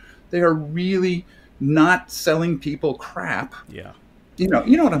are really not selling people crap. Yeah. You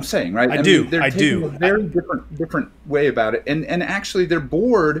know what I'm saying, right? I do. They're taking a very different way about it, and actually their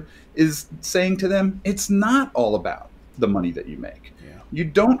board is saying to them, it's not all about the money that you make. Yeah. You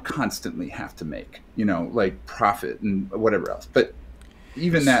don't constantly have to make, like profit and whatever else. But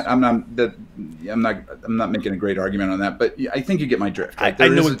even that, I'm not making a great argument on that. But I think you get my drift. Right? I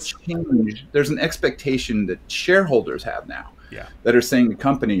know a change. There's an expectation that shareholders have now. Yeah. That are saying to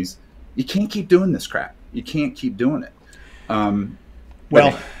companies, you can't keep doing this crap. You can't keep doing it.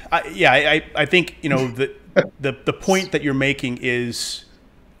 Well, I think the point that you're making is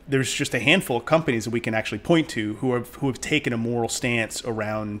there's just a handful of companies that we can actually point to who have taken a moral stance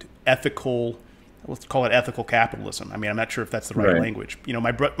around ethical, let's call it ethical capitalism. I mean, I'm not sure if that's the right language.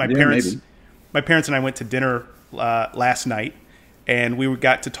 My parents and I went to dinner last night, and we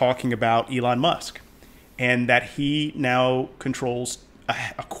got to talking about Elon Musk, and that he now controls a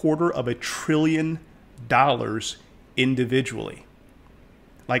 $250 billion individually.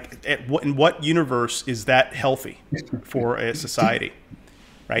 Like, in what universe is that healthy for a society,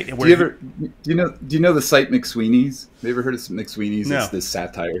 right? And do you know the site McSweeney's? Have you ever heard of McSweeney's? No. It's this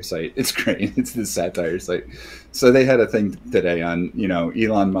satire site. It's great. It's this satire site. So they had a thing today on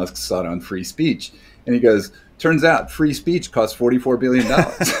Elon Musk's thought on free speech, and he goes, turns out free speech costs $44 billion.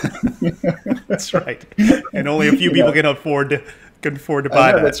 That's right, and only a few people can afford to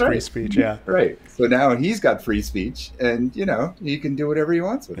buy that free speech. Yeah, right. So now he's got free speech, and he can do whatever he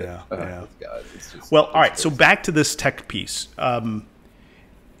wants with it. Yeah. God, all right. So back to this tech piece.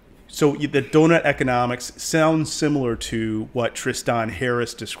 So the donut economics sounds similar to what Tristan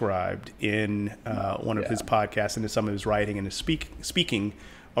Harris described in one of his podcasts and in some of his writing and his speaking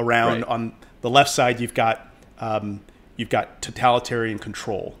around. On the left side, you've got totalitarian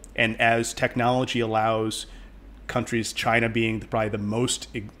control, and as technology allows countries, China being probably the most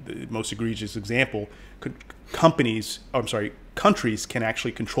egregious example, countries can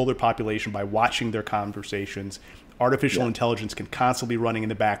actually control their population by watching their conversations. Artificial intelligence can constantly be running in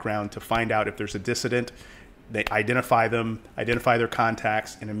the background to find out if there's a dissident. They identify them, identify their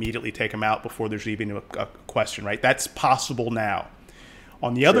contacts, and immediately take them out before there's even a question, right? That's possible now.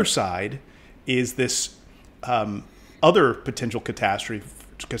 On the other side is this other potential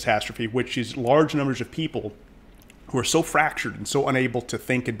catastrophe, which is large numbers of people who are so fractured and so unable to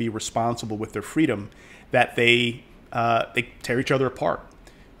think and be responsible with their freedom that they tear each other apart,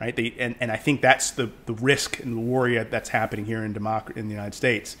 right? And I think that's the risk and the worry that's happening here in the United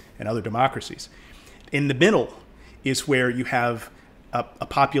States and other democracies. In the middle is where you have a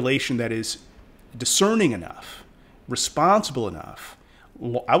population that is discerning enough, responsible enough,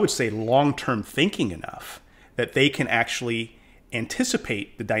 I would say long-term thinking enough that they can actually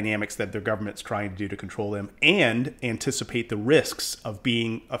anticipate the dynamics that their government's trying to do to control them, and anticipate the risks of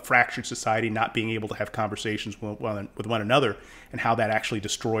being a fractured society, not being able to have conversations with one another, and how that actually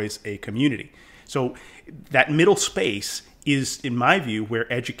destroys a community. So that middle space is, in my view, where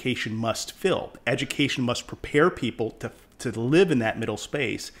education must fill. Education must prepare people to live in that middle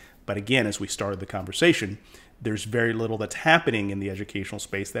space. But again, as we started the conversation, there's very little that's happening in the educational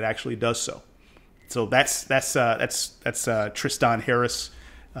space that actually does so. So that's Tristan Harris,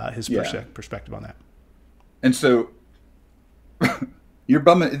 his perspective on that. And so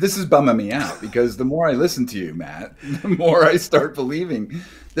this is bumming me out, because the more I listen to you, Matt, the more I start believing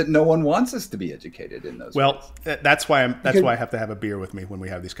that no one wants us to be educated in those ways. That's why I have to have a beer with me when we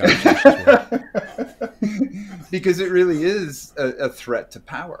have these conversations. Because it really is a threat to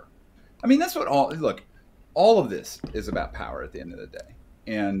power. I mean, that's what all of this is about, power at the end of the day.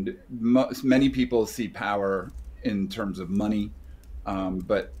 And many people see power in terms of money,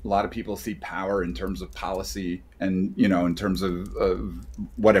 but a lot of people see power in terms of policy and, in terms of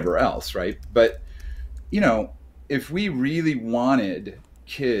whatever else, right? But, if we really wanted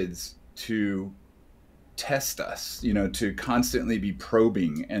kids to test us, to constantly be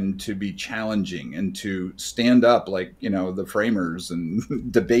probing and to be challenging and to stand up like, the framers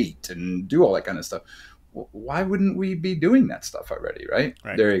and debate and do all that kind of stuff, why wouldn't we be doing that stuff already? Right.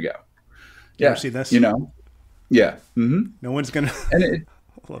 There you go. You ever see this? Yeah. Mm-hmm. No one's going to.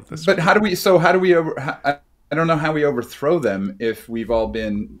 But how do we I don't know how we overthrow them if we've all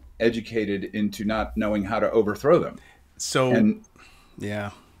been educated into not knowing how to overthrow them.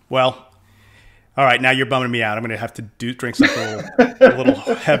 Well, all right. Now you're bumming me out. I'm going to have to drink something a little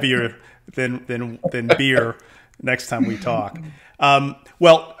heavier than beer next time we talk.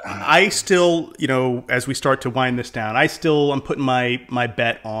 Well, I still, as we start to wind this down, I'm putting my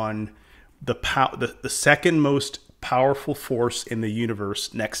bet on the second most powerful force in the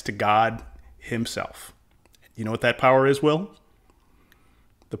universe next to God himself. You know what that power is, Will?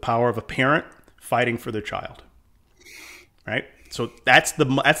 The power of a parent fighting for their child. Right? So that's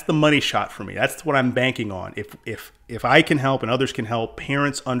the money shot for me. That's what I'm banking on. If I can help and others can help,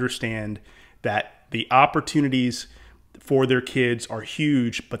 parents understand that the opportunities for their kids are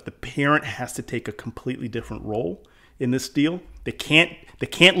huge, but the parent has to take a completely different role in this deal. They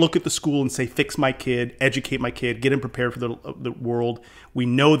can't look at the school and say, fix my kid, educate my kid, get him prepared for the world. We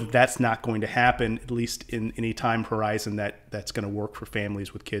know that that's not going to happen, at least in any time horizon that's going to work for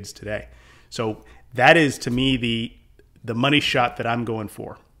families with kids today. So that is, to me, the money shot that I'm going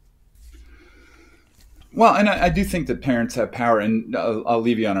for. Well, and I do think that parents have power, and I'll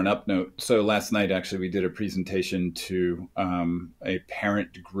leave you on an up note. So last night, actually, we did a presentation to a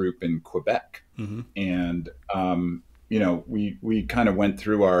parent group in Quebec. Mm-hmm. And, we kind of went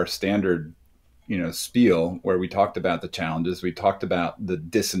through our standard, spiel where we talked about the challenges. We talked about the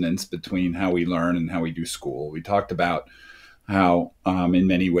dissonance between how we learn and how we do school. We talked about how in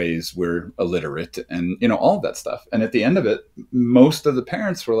many ways we're illiterate and, all of that stuff. And at the end of it, most of the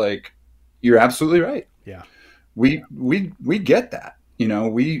parents were like, you're absolutely right. Yeah. We get that,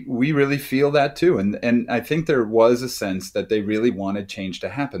 we really feel that too. And I think there was a sense that they really wanted change to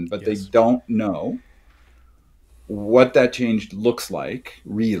happen, but they don't know what that change looks like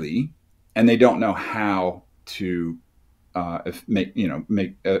really. And they don't know how to affect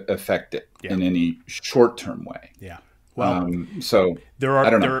it in any short-term way. Yeah. Well, so there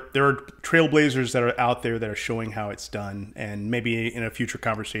are trailblazers that are out there that are showing how it's done, and maybe in a future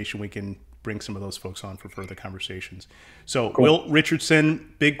conversation we can bring some of those folks on for further conversations. So cool. Will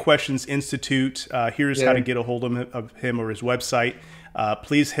Richardson, Big Questions Institute. Here's how to get a hold of him or his website.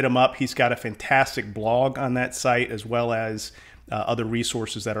 Please hit him up. He's got a fantastic blog on that site, as well as other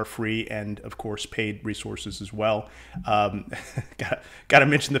resources that are free, and of course paid resources as well. Got to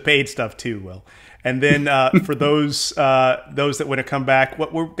mention the paid stuff too, Will. And then for those that want to come back,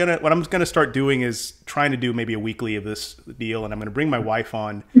 what I'm gonna start doing is trying to do maybe a weekly of this deal, and I'm gonna bring my wife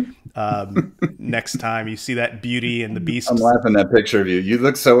on next time. You see that Beauty and the Beast. I'm laughing at that picture of you. You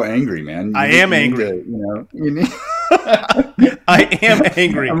look so angry, man. I am angry. You need I am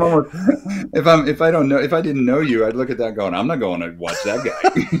angry. I'm almost, if I didn't know you, I'd look at that going, I'm not going to watch that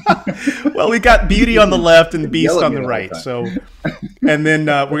guy. Well, we got Beauty on the left and Beast on the right. So, and then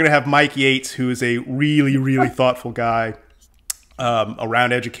we're going to have Mike Yates, who is a really, really thoughtful guy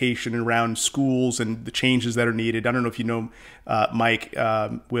around education and around schools and the changes that are needed. I don't know if you know Mike,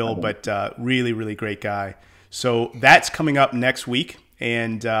 Will, but really, really great guy. So that's coming up next week.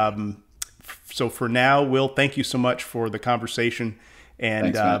 And so for now, Will, thank you so much for the conversation,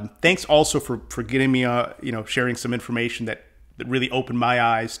 and thanks also for getting me, sharing some information that really opened my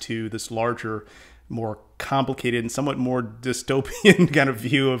eyes to this larger, more complicated and somewhat more dystopian kind of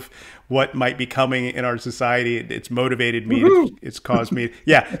view of what might be coming in our society. It's motivated me. It's caused me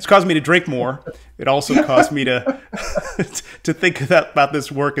to drink more. It also caused me to to think about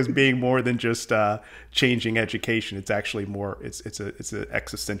this work as being more than just changing education. It's actually more. It's an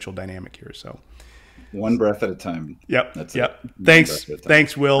existential dynamic here. So One breath at a time. Yep. That's yep. it.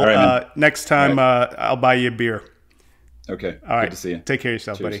 Thanks, Will. Right, next time, I'll buy you a beer. Okay. All right. Good to see you. Take care of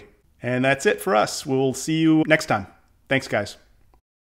yourself, Cheers. buddy. And that's it for us. We'll see you next time. Thanks, guys.